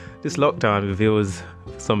this lockdown reveals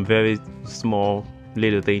some very small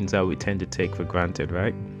little things that we tend to take for granted,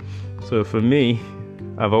 right? So for me,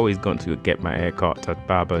 I've always gone to get my hair cut at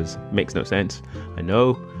barbers. Makes no sense, I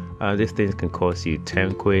know. These things can cost you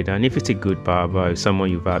 10 quid, and if it's a good barber,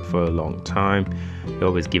 someone you've had for a long time, you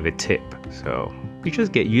always give a tip. So you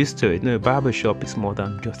just get used to it. Barber shop is more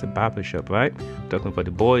than just a barber shop, right? I'm talking for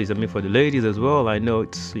the boys, I mean for the ladies as well. I know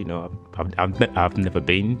it's, I've never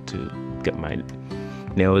been to get my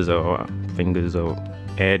nails or fingers or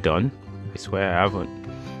hair done. I swear I haven't.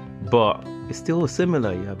 But it's still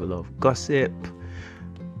similar. You have a lot of gossip.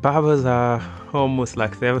 Barbers are almost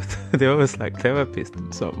like they're almost like therapists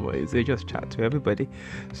in some ways. They just chat to everybody.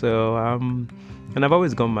 So and I've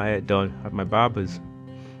always got my hair done at my barbers.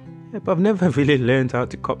 Yeah, but I've never really learned how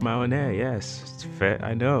to cut my own hair. Yes, it's fair.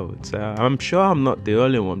 I know. I'm sure I'm not the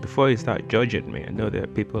only one. Before you start judging me, I know there are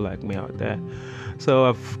people like me out there. So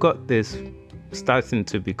I've got this starting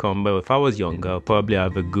to become. Well, if I was younger, I'd probably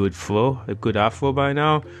have a good afro by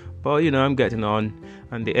now. But I'm getting on,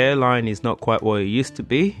 and the hairline is not quite what it used to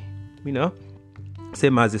be.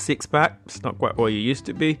 Same as the six pack, it's not quite what it used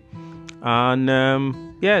to be. And the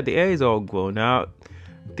hair is all grown out.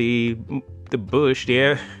 The bush, the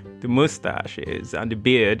hair, the mustache is, and the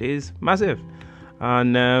beard is massive.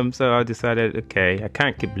 And so I decided, okay, I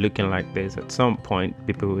can't keep looking like this. At some point,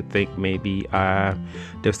 people would think maybe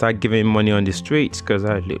they'll start giving me money on the streets because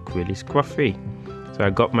I look really scruffy. So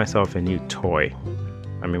I got myself a new toy.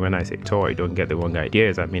 I mean, when I say toy, don't get the wrong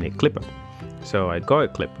ideas. I mean a clipper. So I got a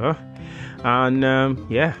clipper, and I'm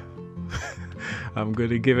going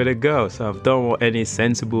to give it a go. So I've done what any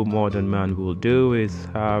sensible modern man will do, is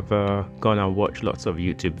I've gone and watched lots of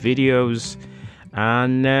YouTube videos,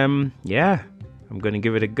 and I'm going to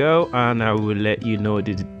give it a go, and I will let you know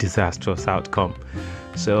the disastrous outcome.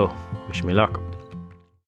 So wish me luck.